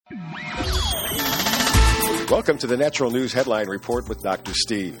Welcome to the Natural News Headline Report with Dr.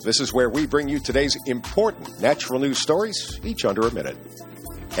 Steve. This is where we bring you today's important natural news stories, each under a minute.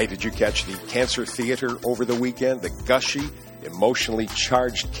 Hey, did you catch the Cancer Theater over the weekend? The gushy, emotionally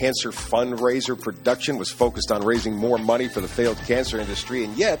charged cancer fundraiser production was focused on raising more money for the failed cancer industry,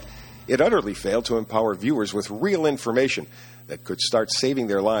 and yet it utterly failed to empower viewers with real information that could start saving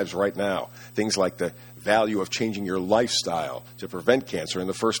their lives right now. Things like the value of changing your lifestyle to prevent cancer in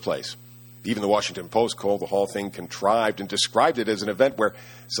the first place. Even the Washington Post called the whole thing contrived and described it as an event where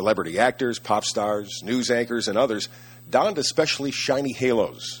celebrity actors, pop stars, news anchors, and others donned especially shiny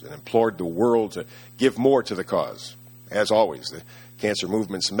halos and implored the world to give more to the cause. As always, the cancer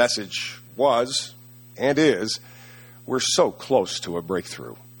movement's message was, and is, we're so close to a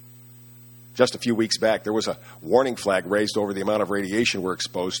breakthrough. Just a few weeks back, there was a warning flag raised over the amount of radiation we're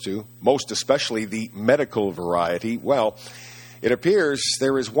exposed to, most especially the medical variety. Well, it appears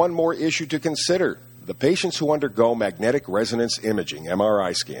there is one more issue to consider. The patients who undergo magnetic resonance imaging,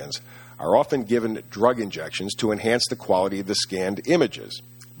 MRI scans, are often given drug injections to enhance the quality of the scanned images.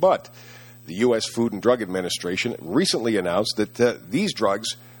 But the U.S. Food and Drug Administration recently announced that these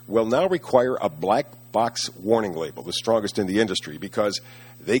drugs will now require a black box warning label, the strongest in the industry, because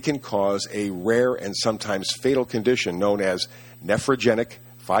they can cause a rare and sometimes fatal condition known as nephrogenic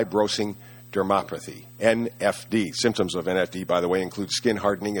fibrosing dermopathy, NFD. Symptoms of NFD, by the way, include skin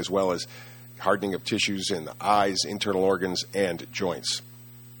hardening as well as hardening of tissues in the eyes, internal organs, and joints.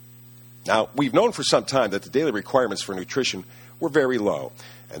 Now, we've known for some time that the daily requirements for nutrition were very low,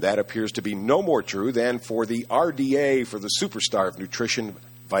 and that appears to be no more true than for the RDA, for the superstar of nutrition,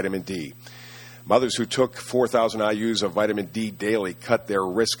 vitamin D. Mothers who took 4,000 IUs of vitamin D daily cut their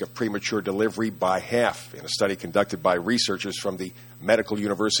risk of premature delivery by half in a study conducted by researchers from the Medical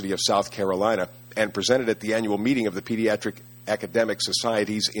University of South Carolina and presented at the annual meeting of the Pediatric Academic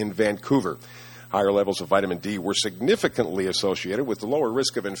Societies in Vancouver. Higher levels of vitamin D were significantly associated with the lower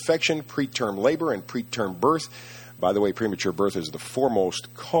risk of infection, preterm labor, and preterm birth. By the way, premature birth is the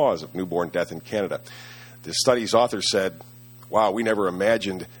foremost cause of newborn death in Canada. The study's author said, wow, we never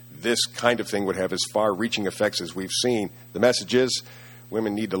imagined this kind of thing would have as far-reaching effects as we've seen. The message is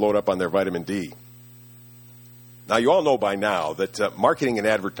women need to load up on their vitamin D. Now, you all know by now that marketing and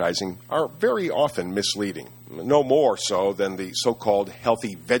advertising are very often misleading, no more so than the so-called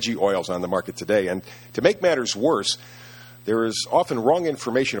healthy veggie oils on the market today. And to make matters worse, there is often wrong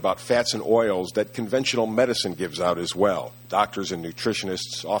information about fats and oils that conventional medicine gives out as well. Doctors and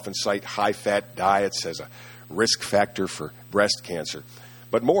nutritionists often cite high-fat diets as a risk factor for breast cancer.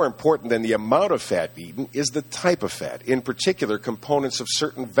 But more important than the amount of fat eaten is the type of fat, in particular components of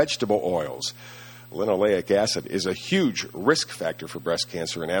certain vegetable oils. Linoleic acid is a huge risk factor for breast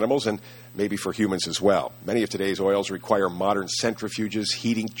cancer in animals and maybe for humans as well. Many of today's oils require modern centrifuges,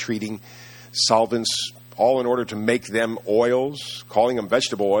 heating, treating, solvents, all in order to make them oils. Calling them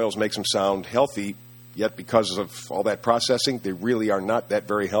vegetable oils makes them sound healthy, yet because of all that processing, they really are not that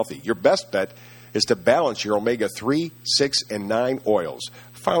very healthy. Your best bet is to balance your omega-3, 6, and 9 oils,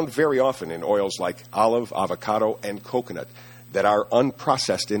 found very often in oils like olive, avocado, and coconut that are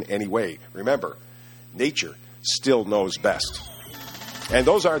unprocessed in any way. Remember, nature still knows best. And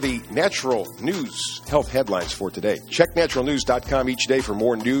those are the Natural News Health Headlines for today. Check naturalnews.com each day for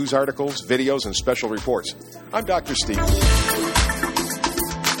more news articles, videos, and special reports. I'm Dr. Steve.